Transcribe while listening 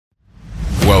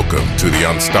Welcome to the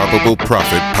Unstoppable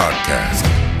Profit Podcast.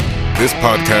 This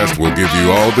podcast will give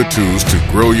you all the tools to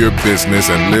grow your business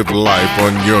and live life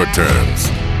on your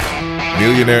terms.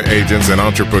 Millionaire agents and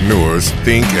entrepreneurs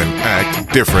think and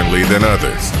act differently than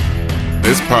others.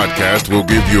 This podcast will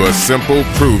give you a simple,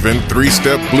 proven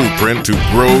 3-step blueprint to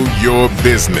grow your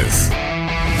business.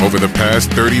 Over the past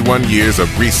 31 years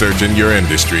of research in your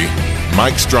industry,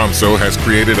 Mike Stromsoe has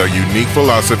created a unique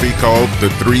philosophy called the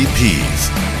 3 Ps: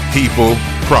 people,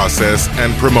 process,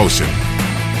 and promotion.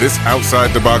 This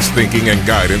outside-the-box thinking and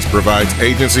guidance provides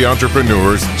agency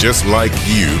entrepreneurs just like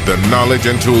you the knowledge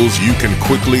and tools you can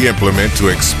quickly implement to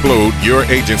explode your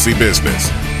agency business.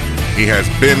 He has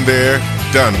been there,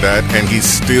 done that, and he's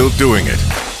still doing it.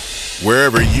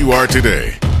 Wherever you are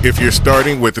today, if you're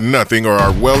starting with nothing or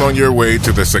are well on your way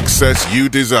to the success you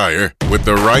desire, with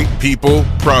the right people,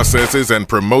 processes, and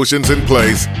promotions in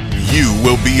place, you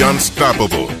will be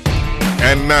unstoppable.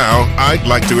 And now, I'd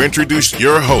like to introduce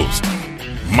your host,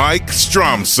 Mike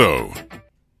Stromsoe.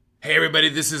 Hey everybody,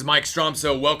 this is Mike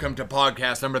Stromsoe. Welcome to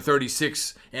podcast number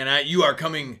 36. And you are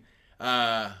coming,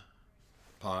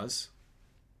 pause.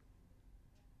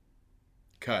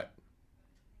 Cut.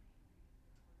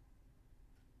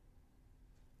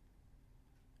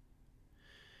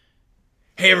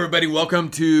 Hey everybody, welcome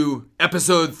to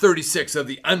episode 36 of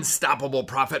the Unstoppable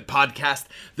Profit Podcast.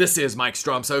 This is Mike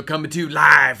Stromsoe coming to you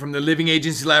live from the Living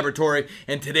Agency Laboratory,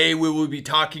 and today we will be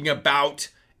talking about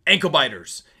ankle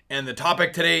biters. And the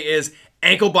topic today is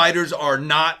ankle biters are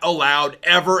not allowed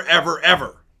ever, ever,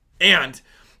 ever. And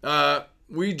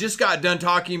we just got done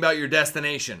talking about your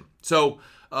destination. So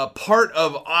part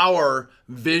of our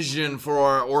vision for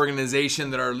our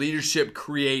organization that our leadership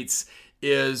creates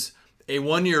is a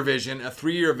 1-year vision, a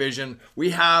 3-year vision.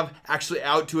 We have actually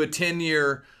out to a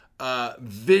 10-year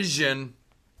vision,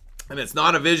 and it's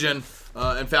not a vision.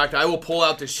 In fact, I will pull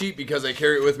out the sheet because I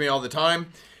carry it with me all the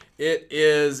time. It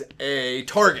is a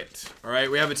target, all right?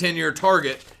 We have a 10-year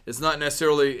target. It's not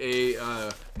necessarily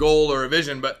a goal or a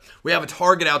vision, but we have a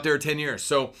target out there 10 years.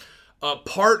 So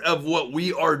part of what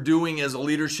we are doing as a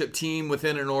leadership team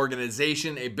within an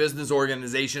organization, a business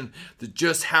organization that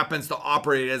just happens to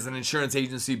operate as an insurance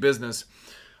agency business,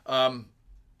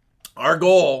 our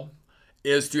goal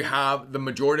is to have the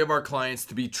majority of our clients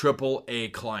to be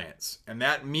AAA clients. And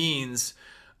that means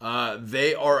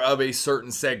they are of a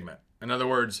certain segment. In other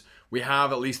words, we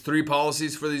have at least 3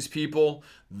 policies for these people.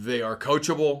 They are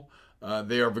coachable.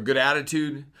 They are of a good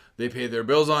attitude. They pay their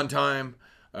bills on time.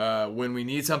 When we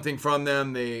need something from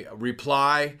them, they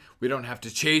reply. We don't have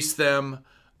to chase them,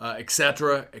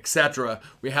 etc., etc.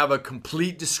 We have a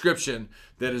complete description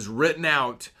that is written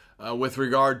out with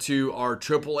regard to our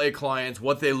AAA clients,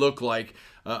 what they look like,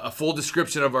 a full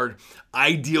description of our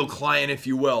ideal client, if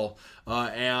you will,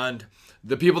 and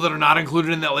the people that are not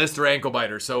included in that list are ankle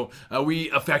biters. So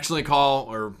we affectionately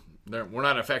call, or we're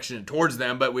not affectionate towards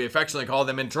them, but we affectionately call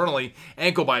them internally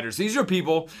ankle biters. These are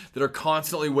people that are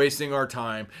constantly wasting our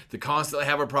time, that constantly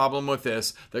have a problem with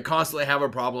this, that constantly have a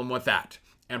problem with that.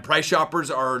 And price shoppers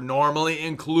are normally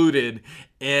included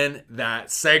in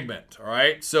that segment, all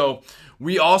right? So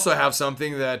we also have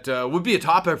something that would be a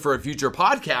topic for a future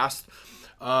podcast.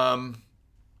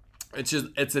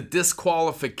 It's a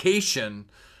disqualification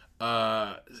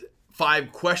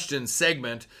 5-question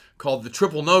segment called the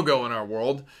triple no-go in our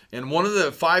world. And one of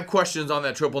the 5 questions on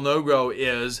that triple no-go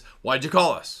is, why'd you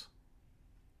call us?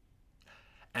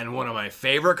 And one of my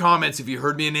favorite comments, if you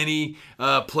heard me in any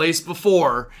place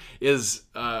before, is,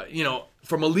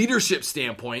 from a leadership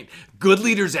standpoint, good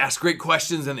leaders ask great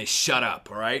questions and they shut up,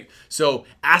 all right? So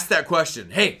ask that question.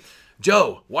 Hey,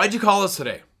 Joe, why'd you call us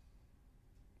today?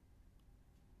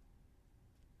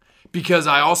 Because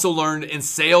I also learned in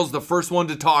sales, the first one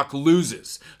to talk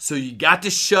loses. So you got to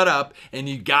shut up and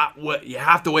you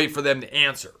have to wait for them to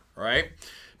answer, all right?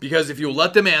 Because if you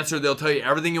let them answer, they'll tell you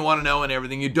everything you want to know and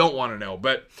everything you don't want to know.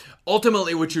 But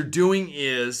ultimately what you're doing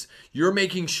is you're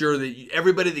making sure that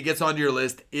everybody that gets onto your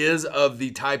list is of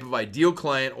the type of ideal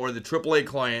client or the AAA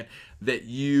client that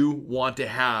you want to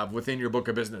have within your book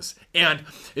of business. And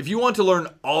if you want to learn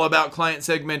all about client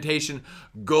segmentation,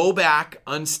 go back,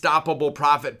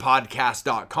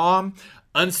 unstoppableprofitpodcast.com,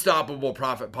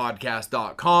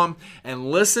 unstoppableprofitpodcast.com, and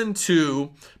listen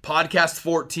to podcast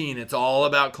 14. It's all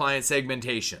about client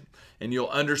segmentation, and you'll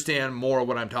understand more of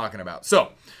what I'm talking about.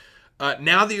 So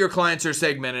now that your clients are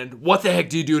segmented, what the heck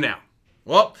do you do now?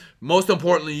 Well, most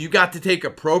importantly, you got to take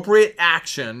appropriate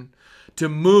action to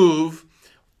move.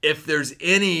 If there's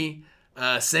any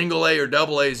single A or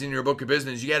double A's in your book of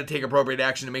business, you got to take appropriate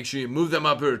action to make sure you move them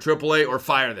up to a triple A or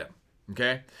fire them,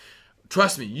 okay?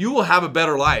 Trust me, you will have a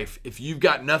better life if you've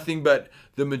got nothing but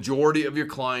the majority of your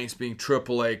clients being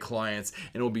AAA clients,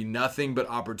 and it will be nothing but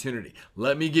opportunity.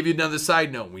 Let me give you another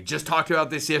side note. We just talked about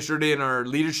this yesterday in our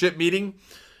leadership meeting.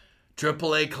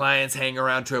 AAA clients hang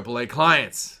around AAA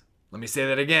clients. Let me say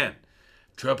that again.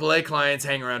 AAA clients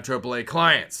hang around AAA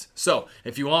clients. So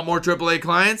if you want more AAA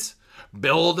clients,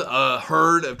 build a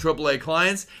herd of AAA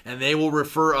clients, and they will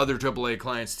refer other AAA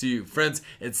clients to you. Friends,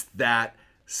 it's that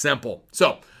simple.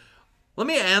 So let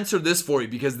me answer this for you,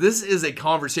 because this is a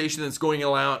conversation that's going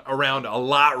around a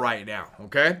lot right now,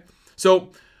 okay? So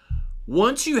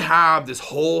once you have this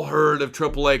whole herd of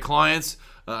AAA clients,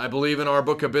 I believe in our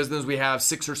book of business, we have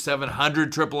 600 or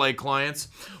 700 AAA clients.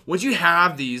 Once you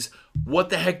have these, what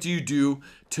the heck do you do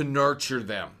to nurture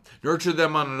them? Nurture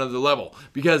them on another level.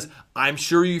 Because I'm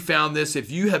sure you found this.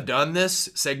 If you have done this,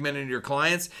 segmented your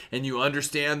clients, and you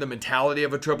understand the mentality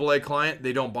of a AAA client,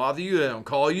 they don't bother you, they don't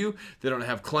call you, they don't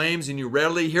have claims, and you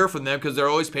rarely hear from them because they're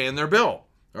always paying their bill.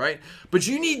 All right? But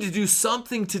you need to do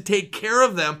something to take care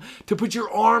of them, to put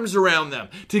your arms around them,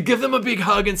 to give them a big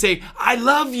hug and say, I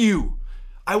love you.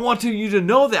 I want you to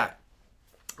know that.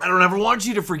 I don't ever want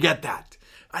you to forget that.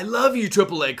 I love you,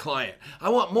 AAA client. I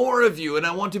want more of you, and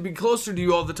I want to be closer to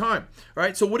you all the time. All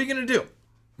right, so what are you going to do?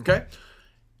 Okay,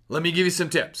 let me give you some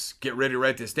tips. Get ready to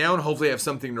write this down. Hopefully I have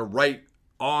something to write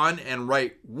on and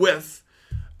write with.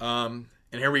 And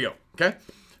here we go, okay?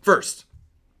 First,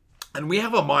 and we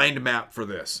have a mind map for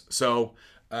this. So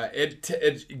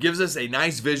it gives us a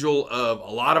nice visual of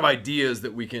a lot of ideas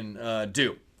that we can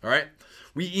do, all right?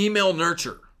 We email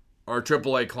nurture our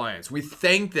AAA clients. We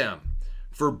thank them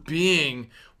for being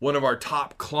one of our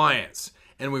top clients.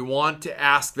 And we want to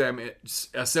ask them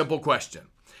a simple question.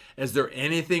 Is there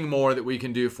anything more that we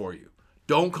can do for you?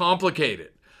 Don't complicate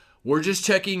it. We're just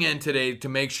checking in today to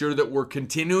make sure that we're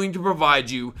continuing to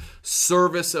provide you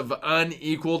service of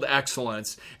unequaled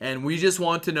excellence. And we just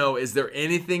want to know, is there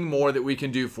anything more that we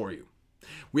can do for you?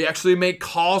 We actually make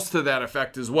calls to that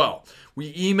effect as well.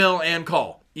 We email and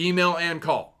call. Email and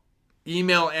call.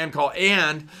 Email and call.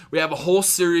 And we have a whole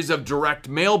series of direct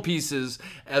mail pieces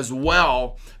as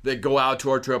well that go out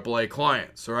to our AAA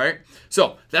clients. All right.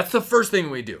 So that's the first thing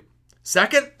we do.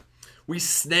 Second, we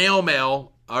snail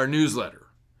mail our newsletter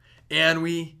and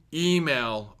we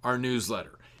email our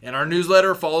newsletter. And our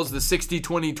newsletter follows the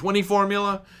 60-20-20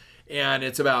 formula. And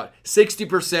it's about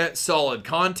 60% solid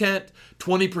content,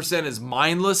 20% is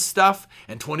mindless stuff,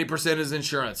 and 20% is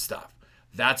insurance stuff.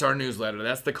 That's our newsletter.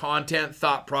 That's the content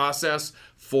thought process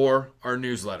for our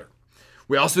newsletter.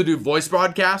 We also do voice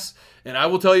broadcasts. And I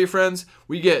will tell you, friends,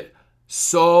 we get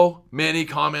so many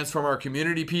comments from our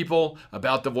community people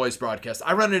about the voice broadcast.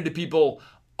 I run into people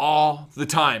all the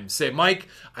time say, Mike,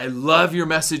 I love your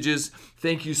messages.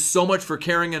 Thank you so much for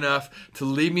caring enough to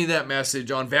leave me that message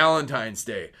on Valentine's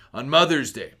Day, on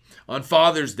Mother's Day, on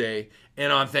Father's Day,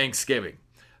 and on Thanksgiving.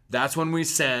 That's when we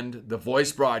send the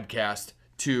voice broadcast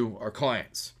to our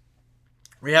clients.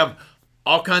 We have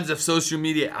all kinds of social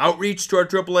media outreach to our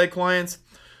AAA clients.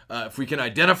 If we can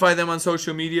identify them on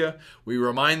social media, we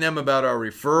remind them about our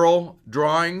referral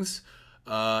drawings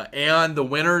and the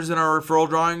winners in our referral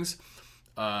drawings.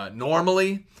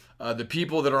 Normally, the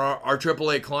people that are our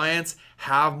AAA clients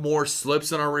have more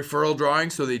slips in our referral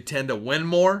drawings, so they tend to win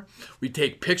more. We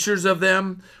take pictures of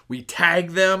them. We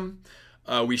tag them.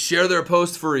 We share their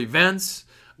posts for events.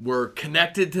 We're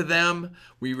connected to them.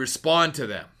 We respond to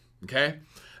them, okay?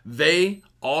 They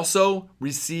also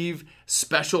receive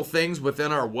special things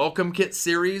within our Welcome Kit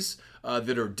series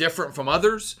that are different from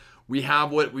others. We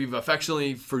have what we've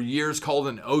affectionately for years called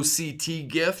an OCT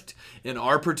gift in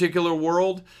our particular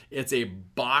world. It's a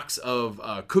box of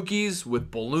cookies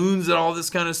with balloons and all this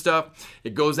kind of stuff.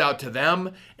 It goes out to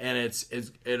them and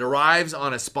it arrives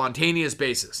on a spontaneous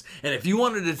basis. And if you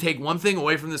wanted to take one thing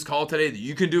away from this call today that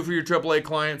you can do for your AAA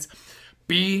clients,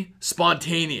 be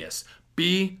spontaneous.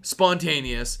 Be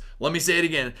spontaneous. Let me say it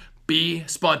again. Be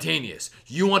spontaneous.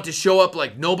 You want to show up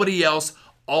like nobody else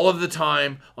all of the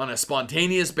time on a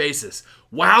spontaneous basis.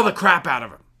 Wow the crap out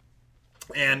of them.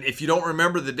 And if you don't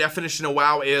remember, the definition of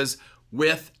wow is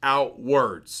without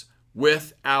words.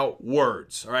 Without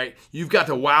words. All right. You've got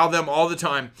to wow them all the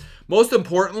time. Most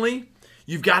importantly,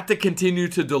 you've got to continue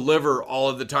to deliver all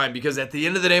of the time, because at the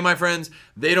end of the day, my friends,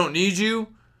 they don't need you.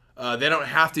 They don't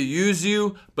have to use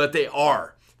you, but they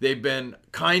are. They've been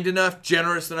kind enough,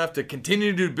 generous enough to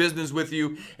continue to do business with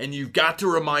you, and you've got to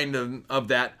remind them of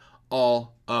that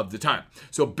all of the time.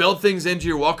 So build things into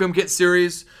your Welcome Kit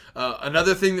series.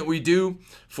 Another thing that we do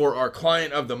for our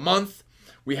client of the month,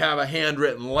 we have a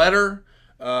handwritten letter.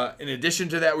 In addition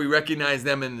to that, we recognize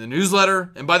them in the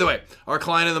newsletter. And by the way, our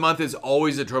client of the month is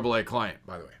always a AAA client,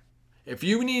 by the way. If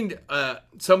you need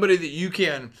somebody that you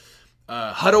can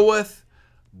huddle with,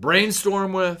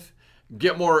 brainstorm with,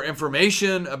 get more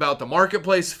information about the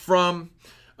marketplace from,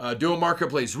 do a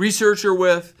marketplace researcher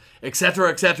with, etc.,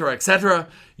 etc., etc.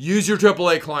 Use your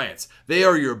AAA clients. They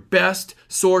are your best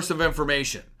source of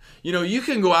information. You know, you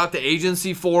can go out to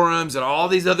agency forums and all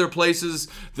these other places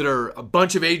that are a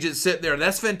bunch of agents sitting there, and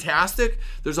that's fantastic.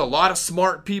 There's a lot of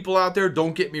smart people out there,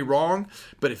 don't get me wrong.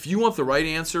 But if you want the right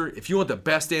answer, if you want the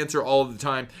best answer all of the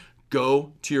time,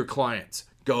 go to your clients.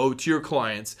 Go to your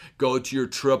clients. Go to your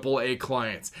AAA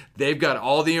clients. They've got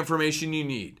all the information you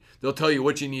need. They'll tell you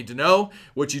what you need to know,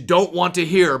 what you don't want to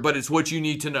hear, but it's what you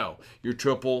need to know. Your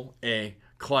AAA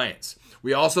clients.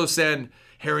 We also send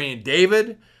Harry and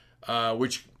David,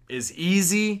 which is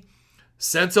easy,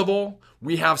 sensible.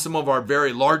 We have some of our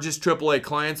very largest AAA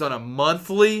clients on a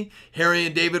monthly Harry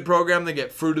and David program. They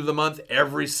get Fruit of the Month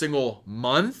every single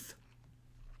month.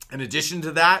 In addition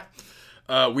to that,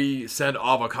 we send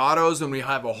avocados, and we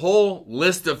have a whole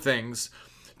list of things,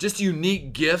 just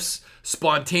unique gifts,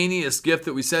 spontaneous gift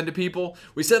that we send to people.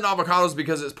 We send avocados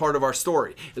because it's part of our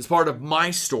story. It's part of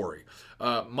my story.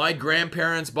 My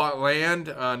grandparents bought land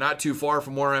not too far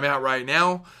from where I'm at right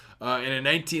now. In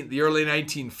the early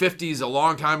 1950s, a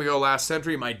long time ago, last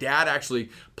century, my dad actually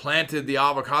planted the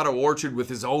avocado orchard with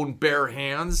his own bare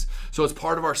hands. So it's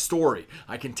part of our story.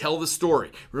 I can tell the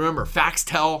story. Remember, facts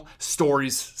tell,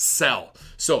 stories sell.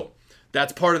 So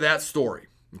that's part of that story.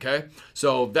 Okay?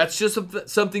 So that's just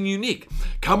something unique.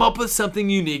 Come up with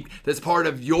something unique that's part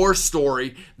of your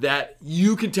story that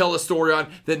you can tell a story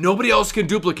on that nobody else can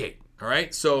duplicate. All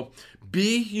right? So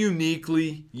be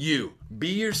uniquely you. Be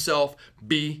yourself.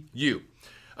 Be you.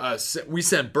 We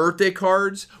send birthday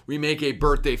cards. We make a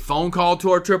birthday phone call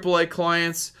to our AAA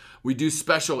clients. We do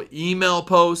special email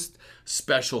posts,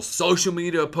 special social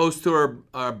media posts to our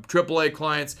AAA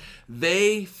clients.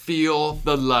 They feel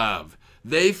the love.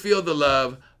 They feel the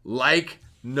love like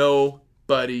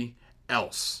nobody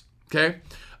else. Okay?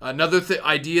 Another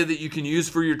idea that you can use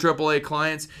for your AAA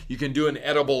clients, you can do an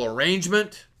edible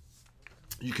arrangement.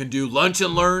 You can do lunch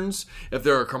and learns if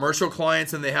there are commercial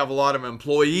clients and they have a lot of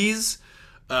employees.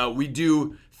 We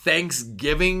do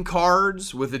Thanksgiving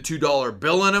cards with a $2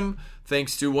 bill in them,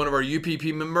 thanks to one of our UPP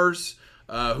members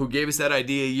who gave us that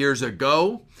idea years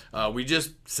ago. We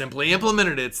just simply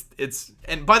implemented it.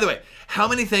 And by the way, how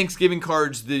many Thanksgiving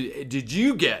cards did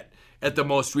you get at the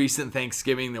most recent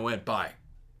Thanksgiving that went by?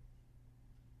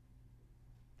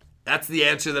 That's the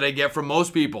answer that I get from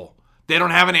most people. They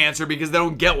don't have an answer because they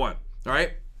don't get one. All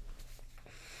right?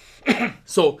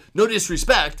 So, no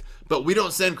disrespect, but we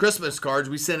don't send Christmas cards.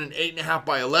 We send an 8.5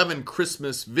 by 11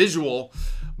 Christmas visual,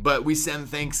 but we send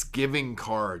Thanksgiving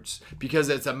cards because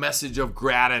it's a message of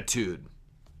gratitude.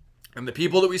 And the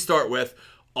people that we start with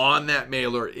on that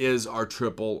mailer is our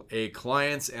AAA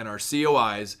clients and our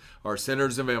COIs, our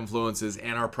centers of influences,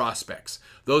 and our prospects.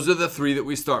 Those are the three that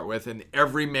we start with in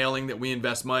every mailing that we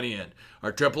invest money in.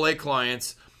 Our AAA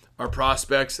clients, our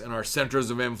prospects, and our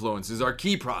centers of influence is our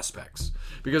key prospects,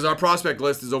 because our prospect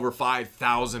list is over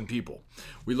 5,000 people.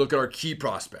 We look at our key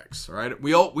prospects, all right?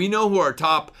 We know who our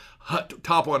top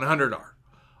 100 are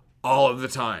all of the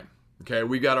time, okay?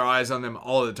 We got our eyes on them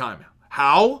all of the time.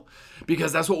 How?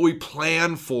 Because that's what we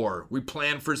plan for. We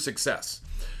plan for success.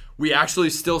 We actually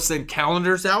still send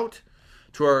calendars out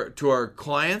to our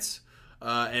clients,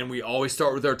 and we always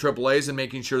start with our AAAs and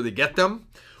making sure they get them.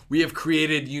 We have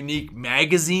created unique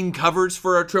magazine covers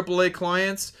for our AAA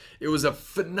clients. It was a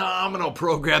phenomenal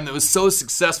program that was so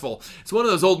successful. It's one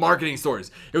of those old marketing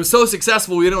stories. It was so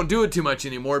successful, we don't do it too much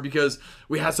anymore because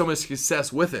we had so much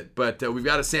success with it. But we've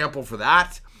got a sample for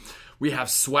that. We have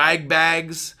swag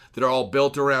bags that are all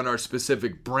built around our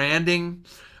specific branding.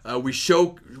 We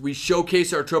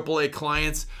showcase our AAA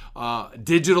clients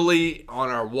digitally on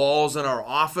our walls in our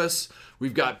office.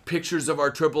 We've got pictures of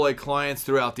our AAA clients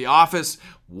throughout the office.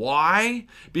 Why?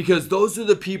 Because those are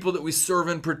the people that we serve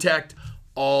and protect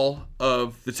all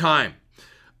of the time.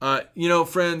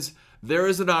 Friends, there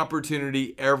is an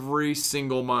opportunity every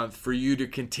single month for you to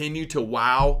continue to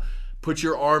wow, put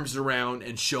your arms around,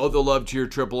 and show the love to your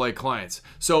AAA clients.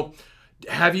 So,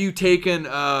 have you taken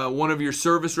one of your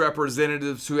service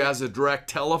representatives who has a direct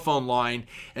telephone line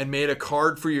and made a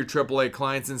card for your AAA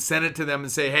clients and sent it to them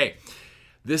and say, hey,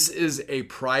 this is a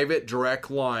private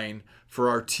direct line for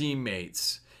our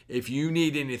teammates. If you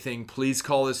need anything, please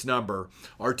call this number.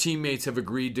 Our teammates have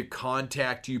agreed to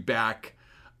contact you back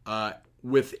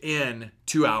within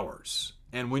 2 hours.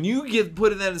 And when you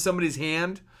put that in somebody's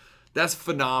hand, that's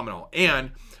phenomenal.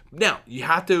 And now you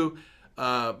have to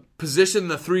position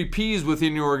the 3 Ps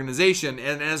within your organization.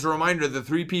 And as a reminder, the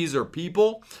 3 Ps are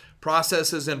people,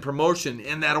 processes, and promotion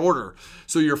in that order.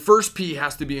 So your first P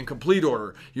has to be in complete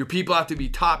order. Your people have to be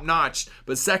top-notch.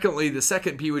 But secondly, the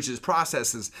second P, which is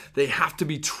processes, they have to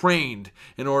be trained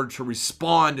in order to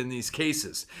respond in these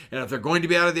cases. And if they're going to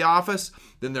be out of the office,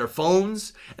 then their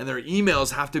phones and their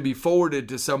emails have to be forwarded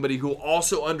to somebody who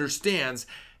also understands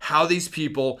how these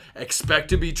people expect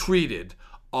to be treated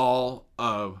all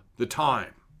of the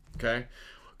time. Okay?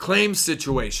 Claims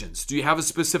situations. Do you have a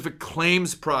specific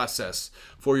claims process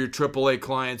for your AAA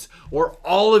clients or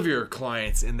all of your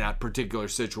clients in that particular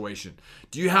situation?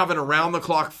 Do you have an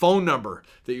around-the-clock phone number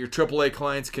that your AAA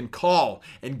clients can call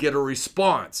and get a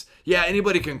response? Yeah,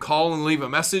 anybody can call and leave a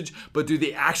message, but do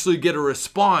they actually get a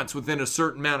response within a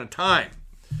certain amount of time?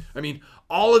 I mean,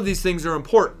 all of these things are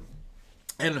important.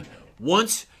 And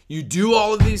once you do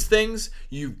all of these things,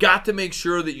 you've got to make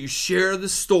sure that you share the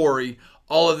story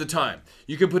all of the time.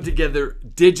 You can put together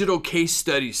digital case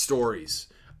study stories.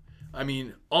 I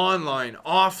mean, online,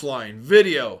 offline,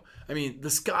 video. I mean, the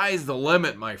sky's the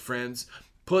limit, my friends.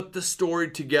 Put the story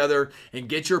together and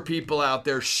get your people out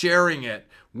there sharing it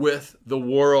with the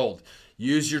world.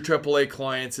 Use your AAA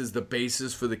clients as the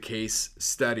basis for the case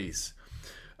studies.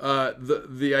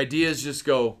 The ideas just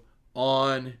go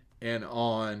on and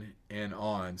on and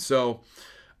on. So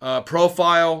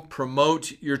profile,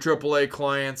 promote your AAA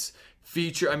clients,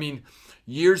 feature. I mean,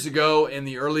 years ago in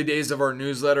the early days of our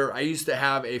newsletter, I used to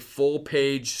have a full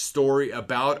page story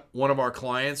about one of our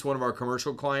clients, one of our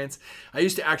commercial clients. I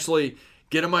used to actually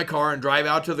get in my car and drive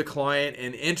out to the client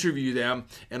and interview them.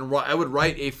 And I would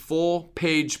write a full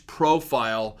page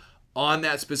profile on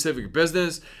that specific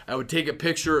business. I would take a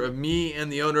picture of me and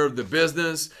the owner of the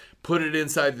business, put it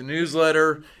inside the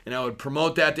newsletter, and I would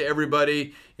promote that to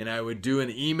everybody. And I would do an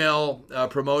email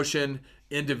promotion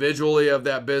individually of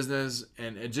that business,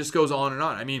 and it just goes on and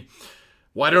on. I mean,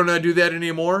 why don't I do that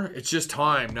anymore? It's just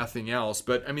time, nothing else.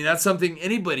 But I mean, that's something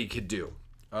anybody could do.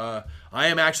 I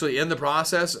am actually in the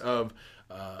process of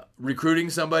recruiting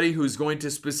somebody who's going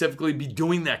to specifically be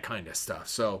doing that kind of stuff.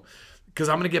 So, because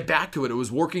I'm going to get back to it. It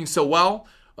was working so well.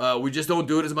 We just don't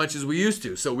do it as much as we used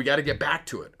to. So we got to get back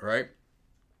to it, all right?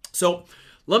 So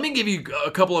let me give you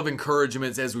a couple of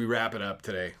encouragements as we wrap it up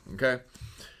today, okay?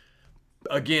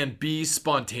 Again, be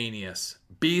spontaneous.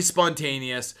 Be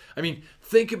spontaneous. I mean,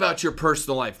 think about your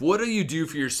personal life. What do you do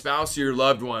for your spouse or your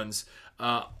loved ones?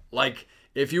 Like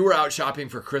if you were out shopping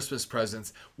for Christmas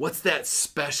presents, what's that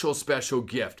special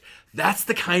gift? That's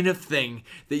the kind of thing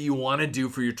that you want to do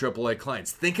for your AAA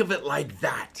clients. Think of it like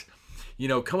that. You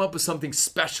know, come up with something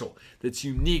special that's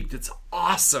unique, that's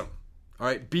awesome. All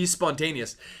right, be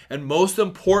spontaneous. And most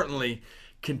importantly,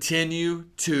 continue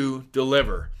to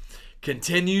deliver.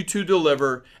 Continue to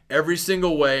deliver every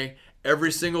single way,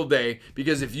 every single day,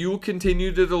 because if you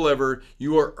continue to deliver,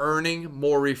 you are earning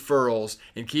more referrals.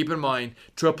 And keep in mind,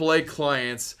 AAA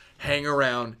clients hang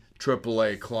around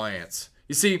AAA clients.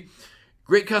 You see,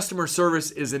 great customer service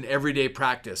is an everyday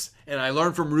practice. And I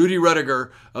learned from Rudy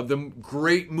Ruettiger of the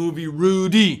great movie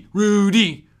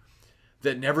Rudy,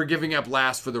 that never giving up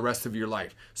lasts for the rest of your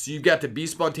life. So you've got to be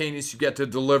spontaneous. You've got to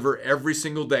deliver every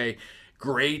single day.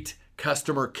 Great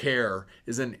customer care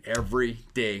is an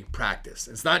everyday practice.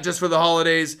 It's not just for the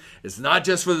holidays. It's not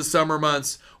just for the summer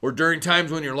months or during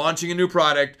times when you're launching a new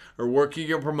product or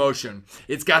working a promotion.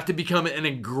 It's got to become an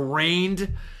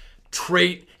ingrained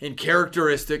trait and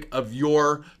characteristic of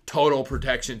your total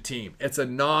protection team. It's a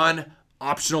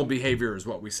non-optional behavior is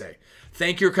what we say.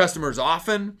 Thank your customers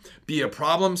often. Be a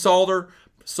problem solver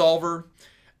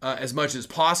as much as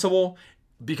possible,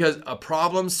 because a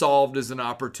problem solved is an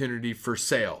opportunity for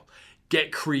sale.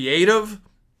 Get creative.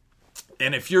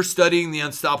 And if you're studying the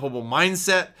Unstoppable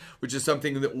Mindset, which is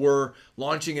something that we're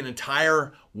launching an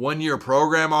entire one-year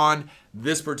program on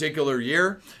this particular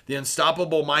year, the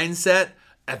Unstoppable Mindset,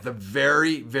 at the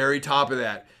very, very top of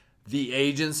that, the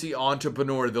agency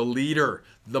entrepreneur, the leader,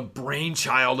 the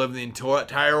brainchild of the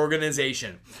entire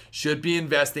organization should be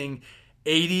investing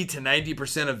 80 to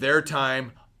 90% of their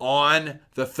time on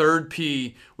the third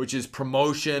P, which is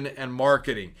promotion and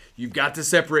marketing. You've got to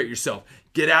separate yourself.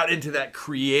 Get out into that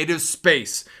creative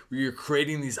space where you're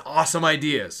creating these awesome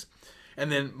ideas.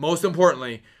 And then most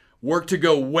importantly, work to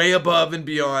go way above and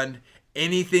beyond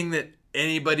anything that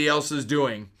anybody else is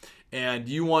doing. And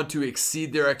you want to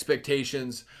exceed their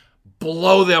expectations,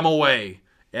 blow them away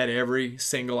at every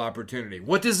single opportunity.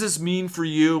 What does this mean for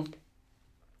you?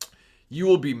 You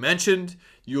will be mentioned.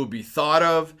 You will be thought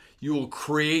of. You will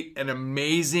create an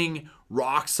amazing,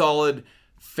 rock-solid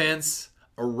fence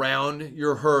around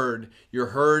your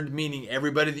herd meaning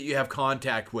everybody that you have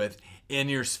contact with in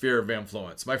your sphere of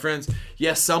influence. My friends,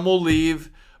 yes, some will leave,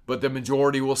 but the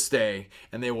majority will stay,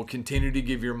 and they will continue to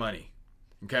give your money.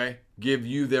 okay? Give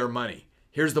you their money.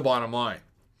 Here's the bottom line.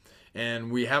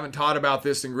 And we haven't taught about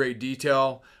this in great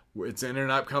detail. It's in an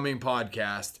upcoming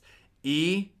podcast.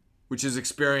 E, which is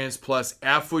experience, plus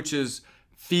F, which is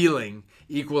feeling,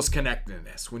 equals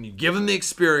connectedness. When you give them the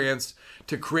experience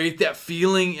to create that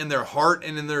feeling in their heart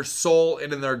and in their soul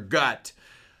and in their gut,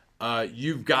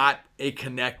 you've got a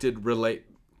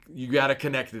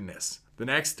connectedness. The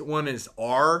next one is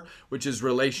R, which is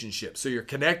relationship. So you're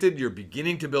connected, you're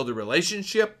beginning to build a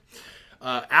relationship.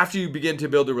 After you begin to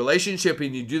build a relationship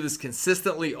and you do this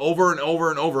consistently over and over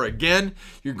and over again,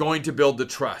 you're going to build the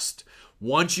trust.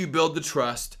 Once you build the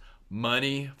trust,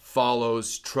 money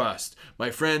follows trust.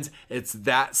 My friends, it's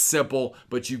that simple,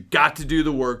 but you've got to do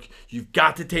the work. You've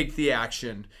got to take the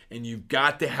action, and you've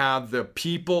got to have the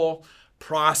people,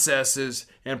 processes,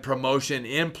 and promotion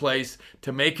in place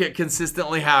to make it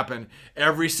consistently happen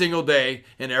every single day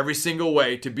in every single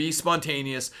way, to be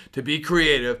spontaneous, to be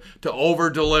creative, to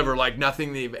over-deliver like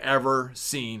nothing they've ever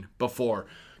seen before.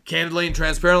 Candidly and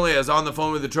transparently, I was on the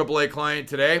phone with a AAA client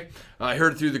today. I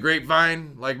heard it through the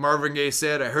grapevine, like Marvin Gaye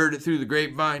said. I heard it through the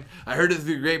grapevine.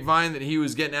 That he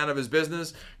was getting out of his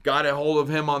business. Got a hold of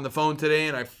him on the phone today,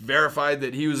 and I verified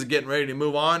that he was getting ready to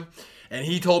move on. And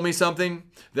he told me something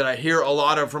that I hear a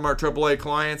lot of from our AAA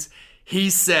clients.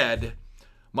 He said,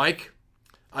 Mike,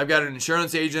 I've got an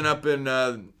insurance agent up in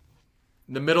the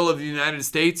middle of the United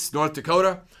States, North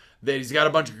Dakota, that he's got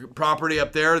a bunch of property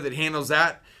up there that handles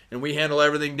that. And we handle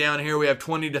everything down here. We have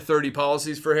 20 to 30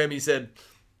 policies for him. He said,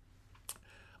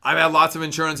 I've had lots of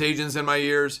insurance agents in my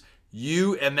years.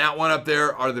 You and that one up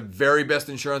there are the very best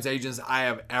insurance agents I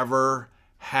have ever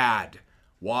had.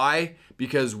 Why?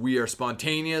 Because we are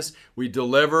spontaneous, we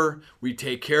deliver, we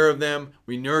take care of them,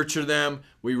 we nurture them,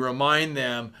 we remind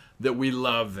them that we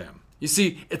love them. You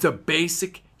see, it's a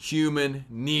basic human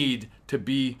need to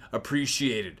be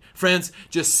appreciated. Friends,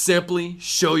 just simply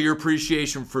show your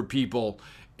appreciation for people,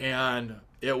 and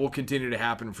it will continue to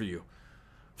happen for you.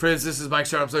 Friends, this is Mike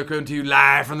Sharp. I'm coming to you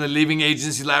live from the Leaving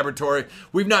Agency Laboratory.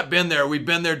 We've not been there. We've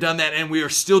been there, done that, and we are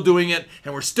still doing it,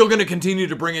 and we're still going to continue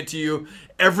to bring it to you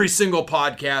every single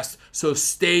podcast. So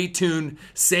stay tuned.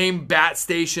 Same bat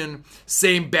station,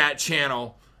 same bat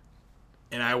channel,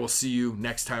 and I will see you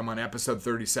next time on episode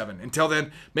 37. Until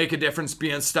then, make a difference, be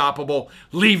unstoppable,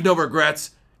 leave no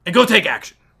regrets, and go take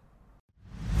action.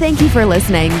 Thank you for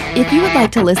listening. If you would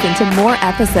like to listen to more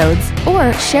episodes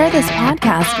or share this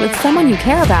podcast with someone you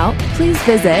care about, please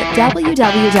visit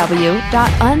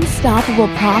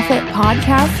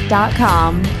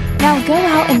www.unstoppableprofitpodcast.com. Now go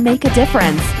out and make a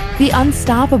difference. Be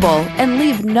unstoppable and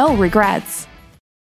leave no regrets.